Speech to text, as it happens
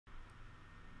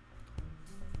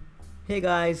Hey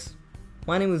guys,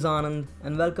 my name is Anand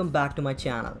and welcome back to my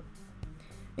channel.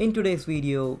 In today's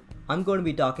video, I'm going to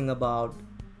be talking about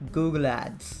Google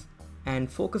Ads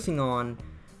and focusing on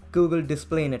Google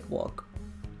Display Network.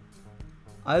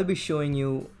 I'll be showing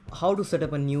you how to set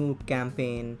up a new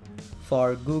campaign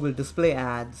for Google Display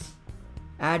Ads,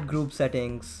 ad group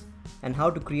settings, and how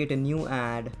to create a new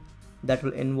ad that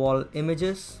will involve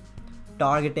images,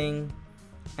 targeting,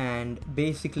 and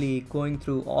basically going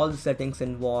through all the settings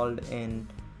involved in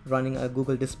running a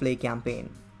Google display campaign.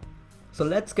 So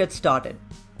let's get started.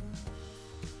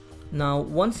 Now,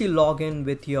 once you log in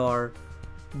with your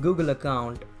Google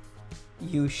account,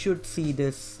 you should see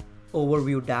this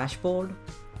overview dashboard.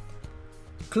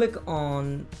 Click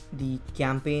on the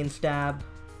campaigns tab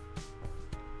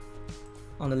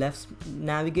on the left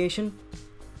navigation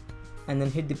and then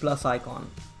hit the plus icon.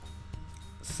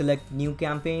 Select new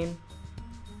campaign.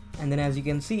 And then as you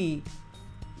can see,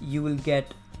 you will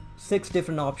get 6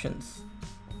 different options.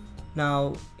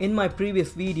 Now, in my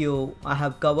previous video, I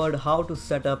have covered how to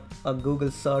set up a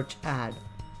Google search ad.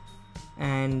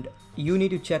 And you need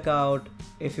to check out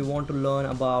if you want to learn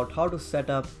about how to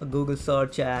set up a Google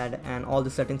search ad and all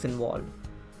the settings involved.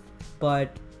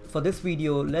 But for this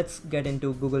video, let's get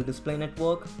into Google Display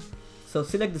Network. So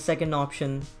select the second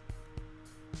option.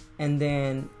 And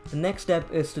then the next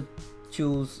step is to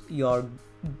choose your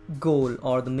goal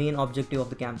or the main objective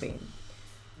of the campaign.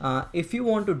 If you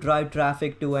want to drive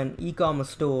traffic to an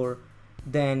e-commerce store,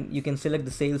 then you can select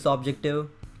the sales objective.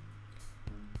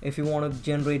 If you want to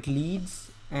generate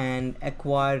leads and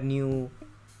acquire new,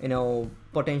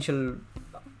 potential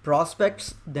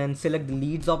prospects, then select the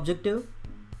leads objective.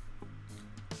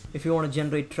 If you want to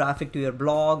generate traffic to your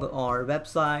blog or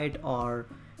website or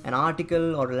an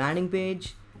article or a landing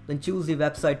page, then choose the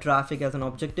website traffic as an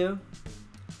objective.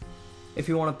 If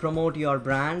you want to promote your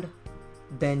brand,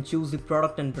 then choose the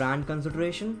product and brand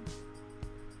consideration.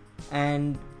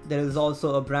 And there is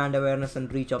also a brand awareness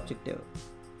and reach objective.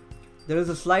 There is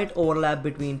a slight overlap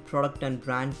between product and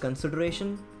brand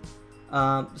consideration.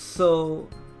 So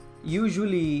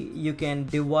usually you can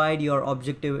divide your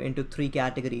objective into 3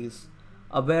 categories: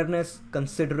 awareness,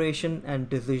 consideration, and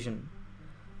decision.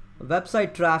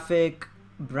 Website traffic,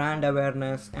 brand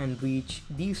awareness, and reach,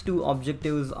 these 2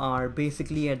 objectives are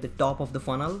basically at the top of the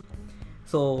funnel.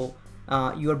 So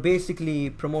you are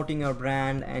basically promoting your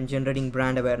brand and generating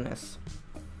brand awareness.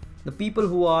 The people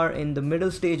who are in the middle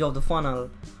stage of the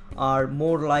funnel are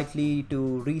more likely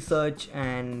to research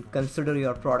and consider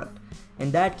your product. In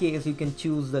that case, you can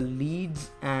choose the leads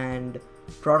and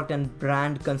product and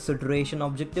brand consideration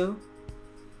objective.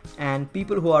 And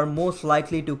people who are most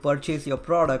likely to purchase your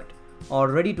product or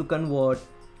ready to convert,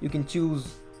 you can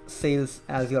choose sales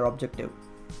as your objective.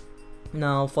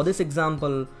 Now for this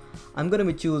example, I'm going to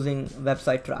be choosing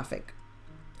website traffic.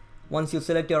 Once you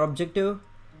select your objective,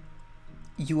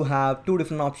 you have 2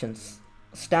 different options: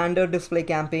 standard display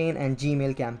campaign and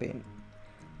Gmail campaign.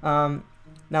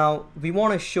 Now we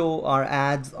want to show our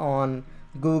ads on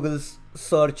Google's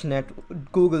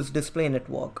Google's display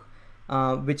network,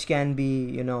 which can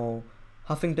be,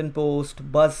 Huffington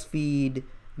Post, BuzzFeed,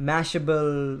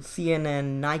 Mashable, CNN,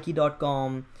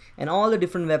 Nike.com, and all the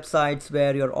different websites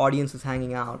where your audience is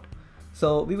hanging out.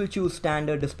 So we will choose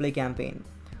standard display campaign.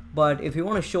 But if you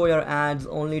want to show your ads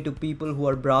only to people who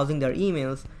are browsing their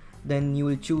emails, then you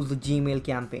will choose the Gmail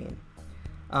campaign.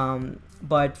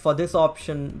 But for this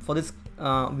option, for this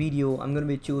video, I'm going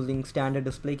to be choosing standard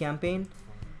display campaign.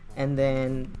 And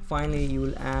then finally you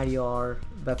will add your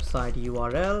website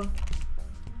URL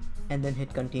and then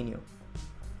hit continue.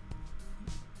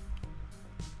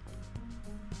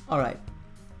 Alright,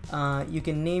 you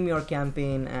can name your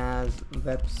campaign as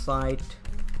website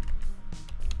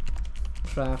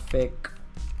traffic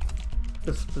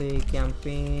display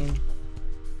campaign.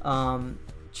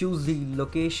 Choose the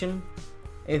location.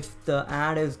 If the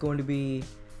ad is going to be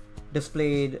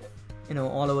displayed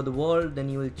all over the world, then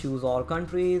you will choose all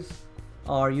countries,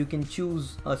 or you can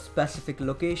choose a specific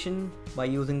location by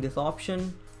using this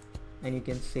option, and you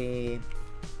can say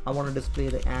I want to display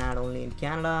the ad only in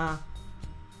Canada.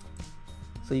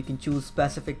 So you can choose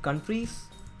specific countries.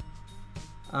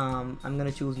 I'm going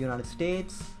to choose United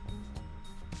States.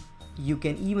 You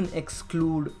can even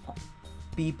exclude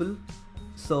people.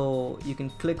 So you can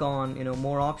click on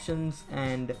more options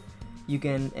and you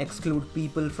can exclude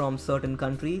people from certain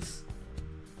countries.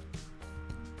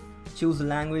 Choose the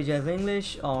language as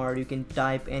English, or you can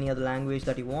type any other language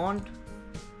that you want.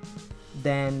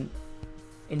 Then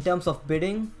in terms of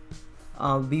bidding,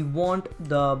 we want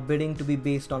the bidding to be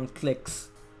based on clicks.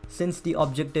 Since the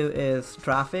objective is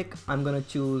traffic, I'm gonna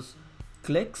choose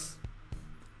clicks,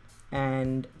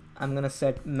 and I'm gonna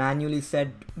manually set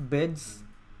bids,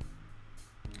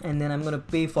 and then I'm gonna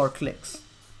pay for clicks.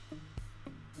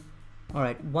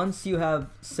 Alright, once you have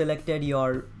selected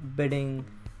your bidding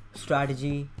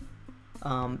strategy,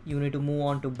 you need to move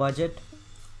on to budget,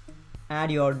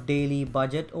 add your daily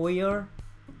budget over here,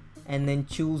 and then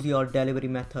choose your delivery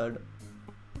method.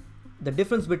 The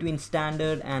difference between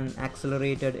standard and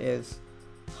accelerated is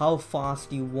how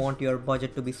fast you want your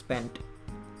budget to be spent.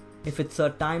 If it's a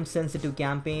time sensitive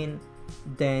campaign,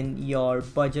 then your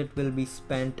budget will be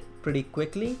spent pretty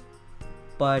quickly.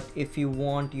 But if you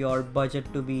want your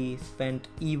budget to be spent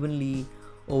evenly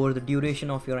over the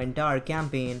duration of your entire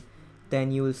campaign,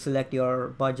 then you will select your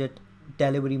budget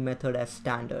delivery method as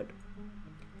standard.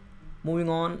 Moving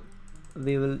on,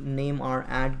 we will name our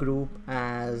ad group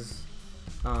as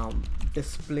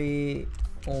display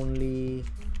only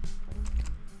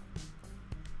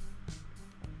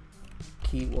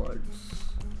keyword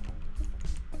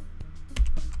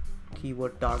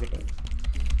targeting.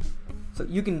 So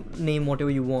you can name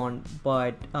whatever you want,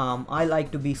 but I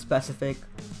like to be specific,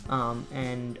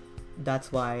 and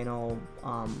that's why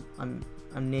I'm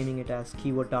naming it as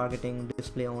keyword targeting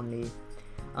display only.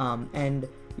 And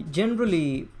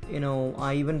generally,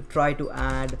 I even try to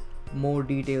add more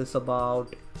details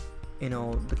about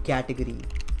the category.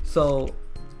 So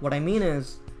what I mean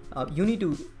is, you need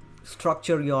to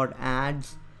structure your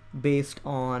ads based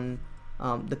on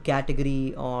the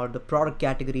category or the product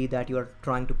category that you are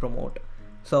trying to promote.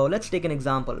 So let's take an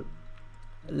example.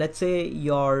 Let's say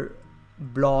your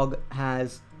blog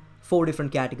has 4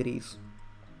 different categories.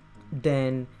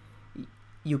 Then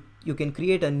you can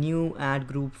create a new ad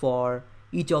group for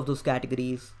each of those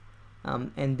categories,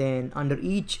 and then under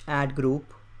each ad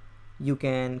group you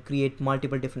can create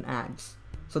multiple different ads.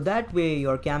 So that way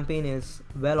your campaign is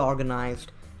well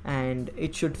organized, and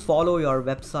it should follow your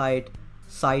website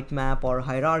sitemap or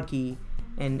hierarchy,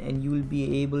 and you will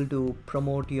be able to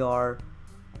promote your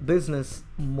business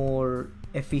more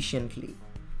efficiently.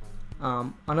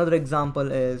 Another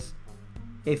example is,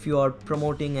 if you are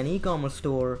promoting an e-commerce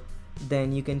store,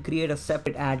 then you can create a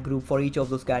separate ad group for each of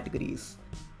those categories.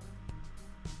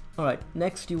 Alright,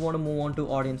 next you want to move on to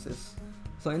audiences.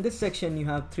 So in this section you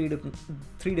have three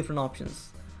different options.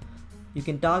 You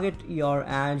can target your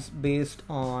ads based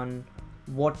on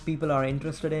what people are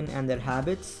interested in and their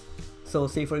habits. So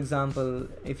say for example,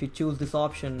 if you choose this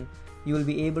option, you will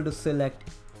be able to select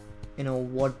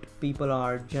what people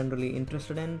are generally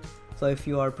interested in. So if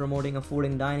you are promoting a food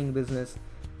and dining business,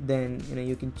 then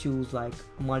you can choose like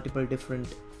multiple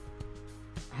different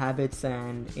habits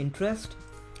and interest,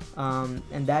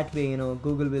 and that way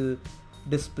Google will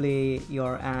display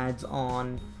your ads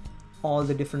on all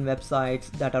the different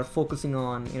websites that are focusing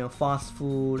on fast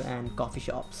food and coffee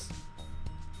shops.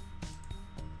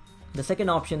 The second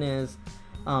option is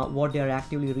what they are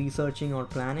actively researching or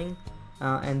planning,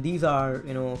 and these are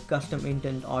custom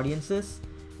intent audiences,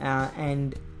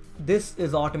 and this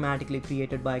is automatically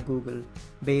created by Google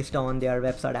based on their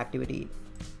website activity.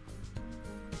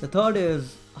 The third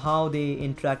is how they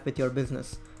interact with your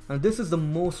business. Now this is the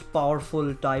most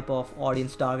powerful type of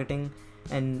audience targeting,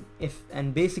 and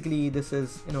basically this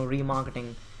is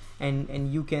remarketing,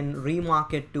 and you can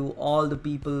remarket to all the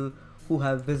people who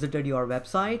have visited your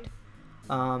website.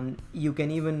 You can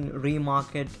even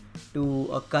remarket to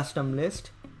a custom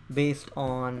list based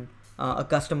on a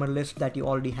customer list that you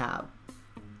already have.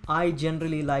 I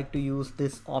generally like to use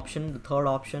this option, the third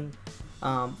option,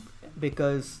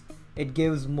 because it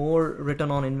gives more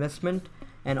return on investment,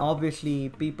 and obviously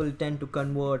people tend to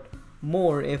convert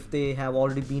more if they have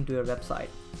already been to your website.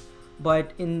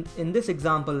 But in this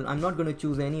example, I'm not going to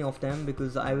choose any of them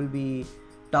because I will be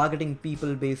targeting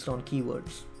people based on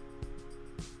keywords.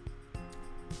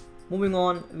 Moving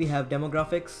on, we have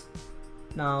demographics.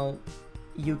 Now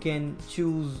you can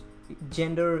choose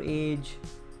gender, age,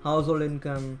 household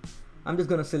income. I'm just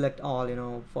gonna select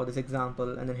all for this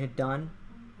example, and then hit done.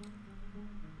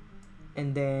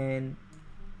 And then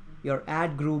your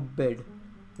ad group bid.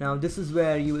 Now this is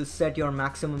where you will set your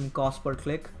maximum cost per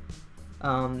click.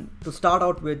 To start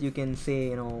out with, you can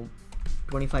say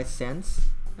 25 cents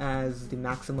as the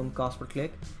maximum cost per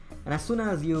click, and as soon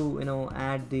as you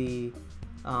add the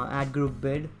ad group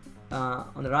bid,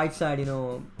 on the right side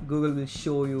Google will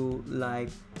show you, like,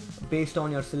 based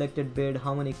on your selected bid,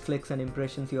 how many clicks and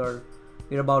impressions you're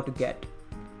about to get.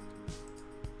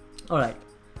 Alright,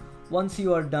 once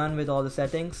you are done with all the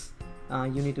settings,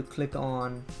 you need to click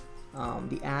on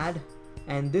the ad,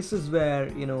 and this is where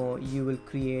you will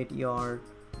create your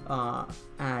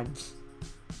ads.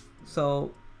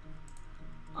 So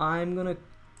I'm gonna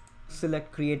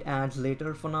select create ads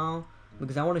later for now,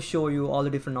 because I want to show you all the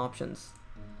different options.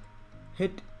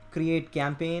 hit create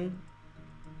campaign,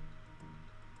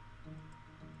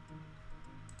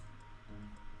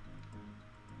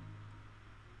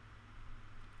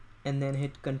 and then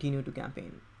hit continue to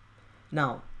campaign.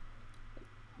 Now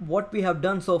what we have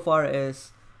done so far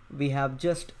is we have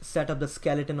just set up the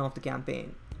skeleton of the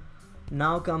campaign.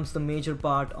 Now comes the major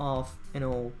part of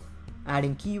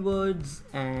adding keywords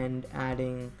and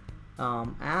adding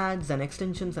ads and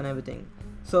extensions and everything.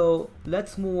 So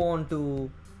let's move on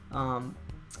to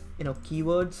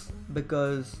keywords,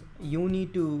 because you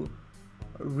need to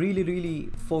really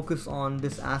focus on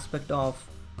this aspect of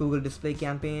Google display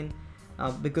campaign,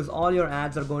 because all your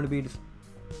ads are going to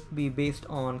be based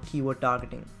on keyword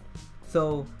targeting.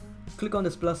 So click on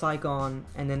this plus icon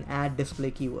and then add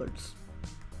display keywords.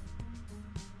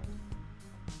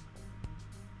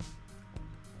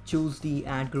 Choose the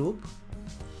ad group,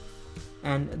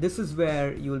 and this is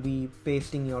where you will be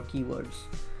pasting your keywords.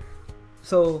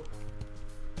 So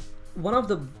one of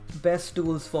the best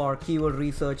tools for keyword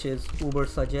research is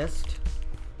Ubersuggest.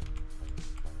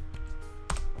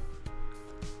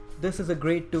 This is a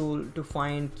great tool to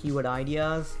find keyword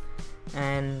ideas,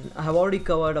 and I have already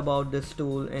covered about this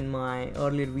tool in my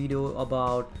earlier video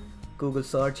about Google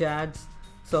search ads.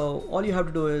 So all you have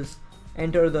to do is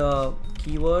enter the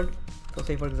keyword. So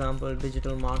say for example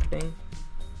digital marketing,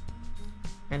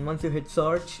 and once you hit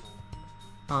search,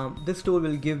 this tool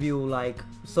will give you like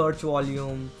search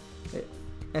volume,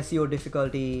 SEO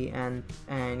difficulty, and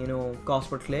cost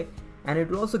per click, and it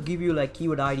will also give you like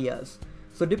keyword ideas.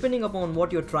 So depending upon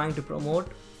what you're trying to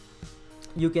promote,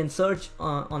 you can search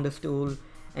on this tool,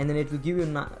 and then it will give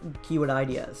you keyword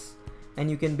ideas,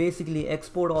 and you can basically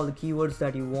export all the keywords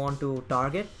that you want to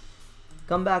target,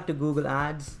 come back to Google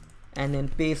Ads, and then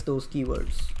paste those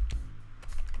keywords.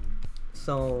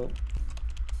 So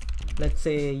let's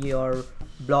say your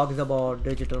blog is about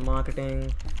digital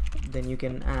marketing, then you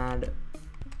can add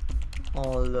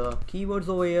all the keywords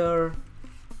over here.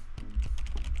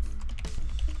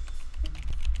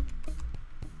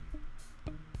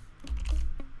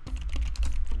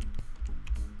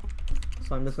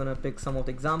 So I'm just gonna pick some of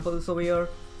the examples over here.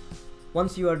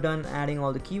 Once you are done adding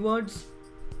all the keywords,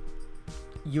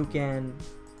 you can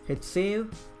hit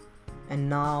save, and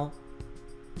now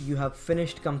you have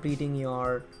finished completing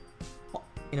your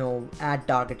ad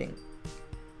targeting.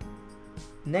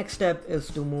 Next step is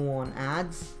to move on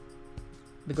ads,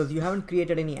 because you haven't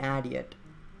created any ad yet.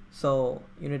 So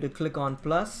you need to click on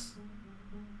plus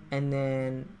and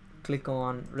then click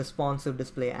on responsive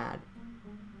display ad.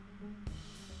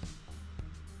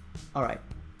 Alright,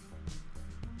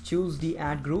 choose the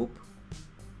ad group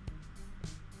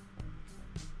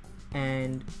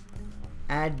and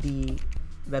add the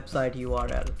website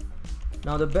URL.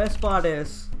 Now the best part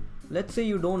is, let's say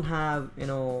you don't have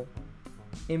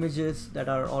images that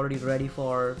are already ready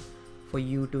for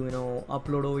you to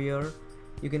upload over here.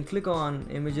 You can click on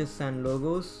images and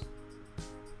logos,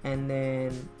 and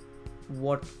then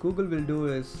what Google will do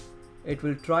is it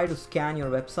will try to scan your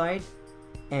website,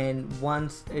 and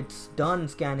once it's done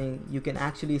scanning, you can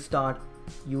actually start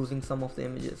using some of the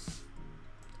images.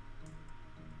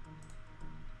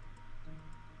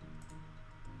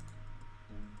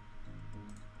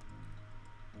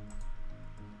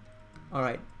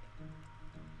 Alright,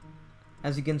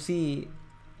 as you can see,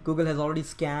 Google has already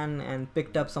scanned and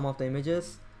picked up some of the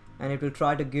images, and it will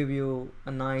try to give you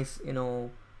a nice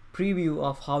preview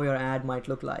of how your ad might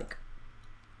look like.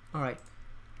 Alright,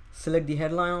 select the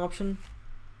headline option,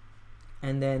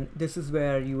 and then this is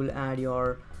where you will add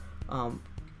your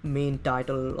main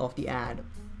title of the ad.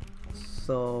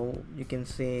 So you can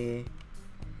say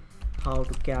how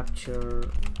to capture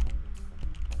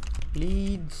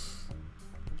leads,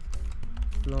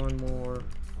 learn more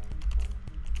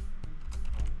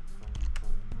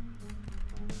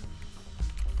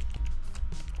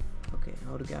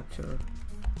how to capture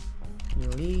new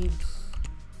leads.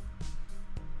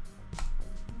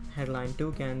 Headline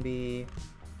 2 can be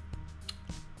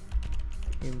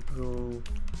improve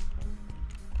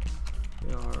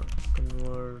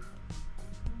your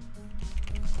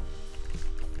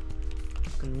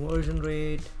conversion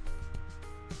rate.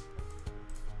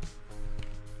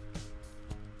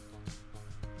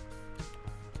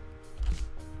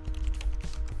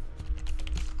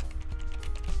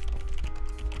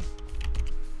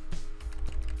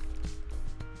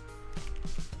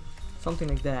 Something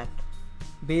like that.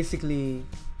 Basically,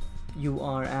 you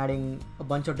are adding a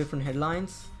bunch of different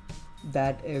headlines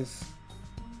that is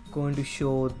going to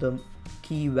show the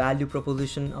key value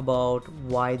proposition about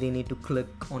why they need to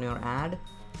click on your ad.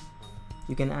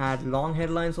 You can add long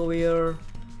headlines over here,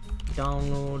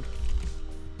 download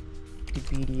the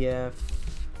PDF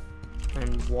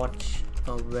and watch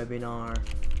a webinar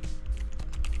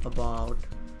about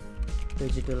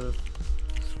digital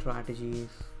strategies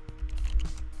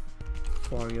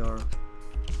for your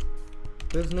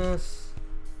business,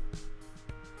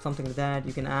 something like that.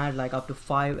 You can add like up to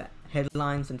 5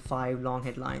 headlines and 5 long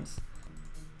headlines,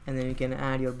 and then you can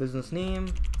add your business name,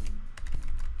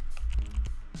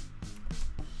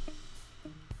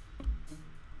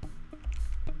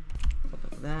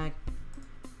 something like that,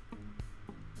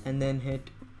 and then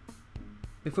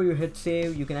before you hit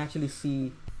save, you can actually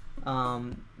see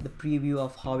the preview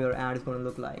of how your ad is going to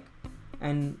look like.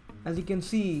 And as you can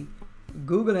see,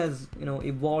 Google has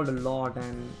evolved a lot,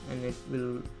 and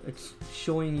it's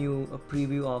showing you a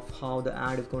preview of how the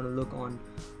ad is going to look on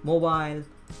mobile,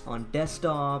 on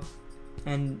desktop,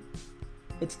 and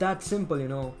it's that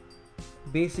simple.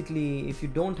 Basically, if you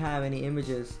don't have any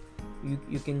images,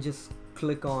 you can just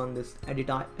click on this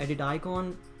edit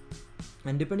icon,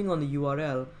 and depending on the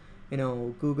URL,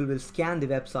 Google will scan the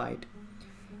website.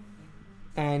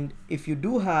 And if you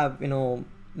do have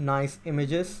nice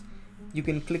images, you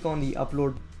can click on the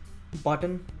upload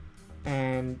button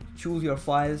and choose your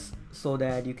files so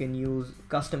that you can use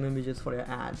custom images for your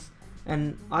ads.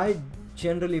 And I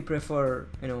generally prefer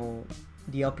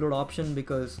the upload option,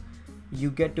 because you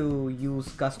get to use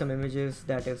custom images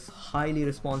that is highly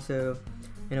responsive,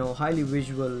 highly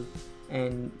visual,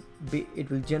 and it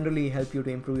will generally help you to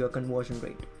improve your conversion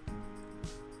rate.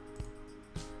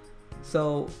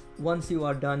 So once you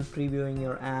are done previewing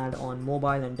your ad on mobile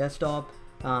and desktop,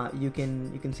 you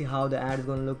can see how the ad is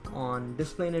going to look on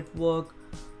display network,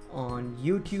 on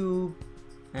YouTube,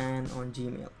 and on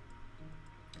Gmail.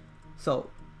 So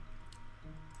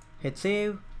hit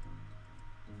save.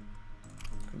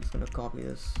 I'm just going to copy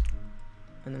this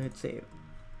and then hit save.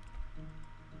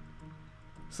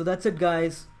 So that's it,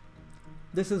 guys.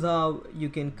 This is how you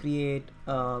can create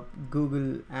a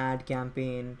Google ad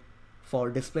campaign for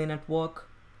display network.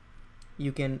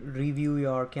 You can review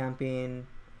your campaign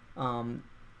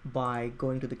by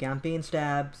going to the campaigns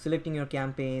tab, selecting your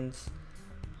campaigns,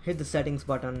 hit the settings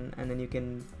button, and then you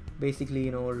can basically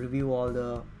review all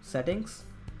the settings.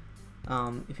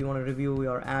 If you want to review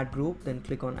your ad group, then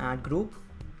click on ad group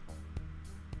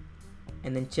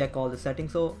and then check all the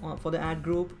settings for the ad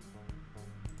group.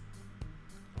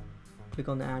 Click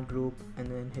on the ad group and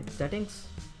then hit settings,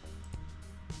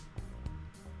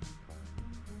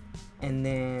 and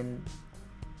then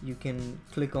you can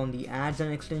click on the ads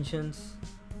and extensions.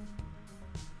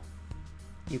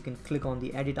 You can click on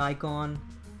the edit icon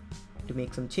to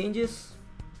make some changes.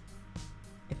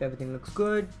 If everything looks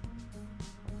good,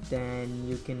 then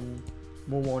you can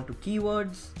move on to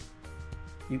keywords.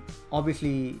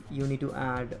 Obviously you need to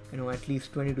add at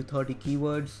least 20 to 30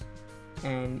 keywords,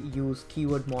 and use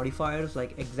keyword modifiers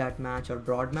like exact match or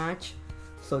broad match,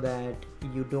 so that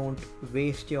you don't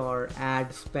waste your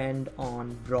ad spend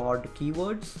on broad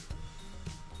keywords.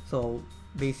 So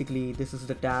basically this is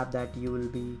the tab that you will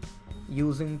be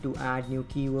using to add new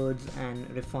keywords and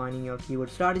refining your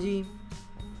keyword strategy.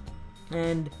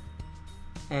 And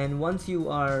once you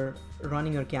are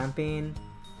running your campaign,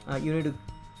 you need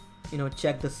to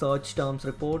check the search terms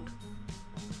report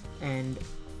and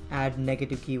add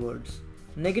negative keywords.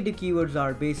 Negative keywords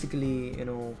are basically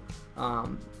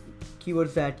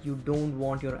keywords that you don't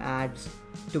want your ads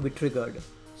to be triggered.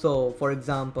 So for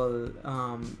example,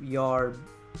 your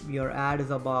ad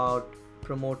is about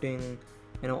promoting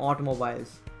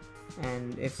automobiles,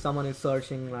 and if someone is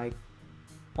searching like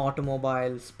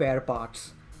automobile spare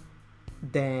parts,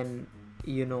 then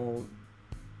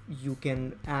you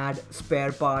can add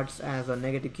spare parts as a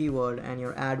negative keyword and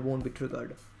your ad won't be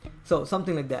triggered. So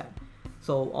something like that.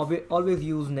 So always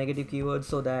use negative keywords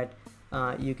so that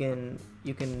you can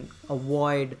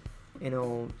avoid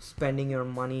spending your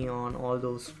money on all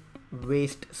those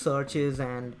waste searches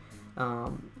and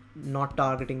not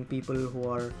targeting people who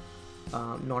are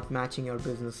not matching your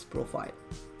business profile.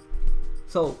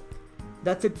 So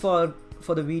that's it for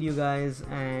the video, guys,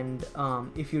 and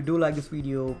if you do like this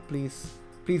video, please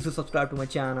do subscribe to my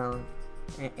channel.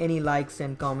 Any likes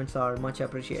and comments are much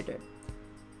appreciated.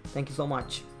 Thank you so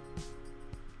much.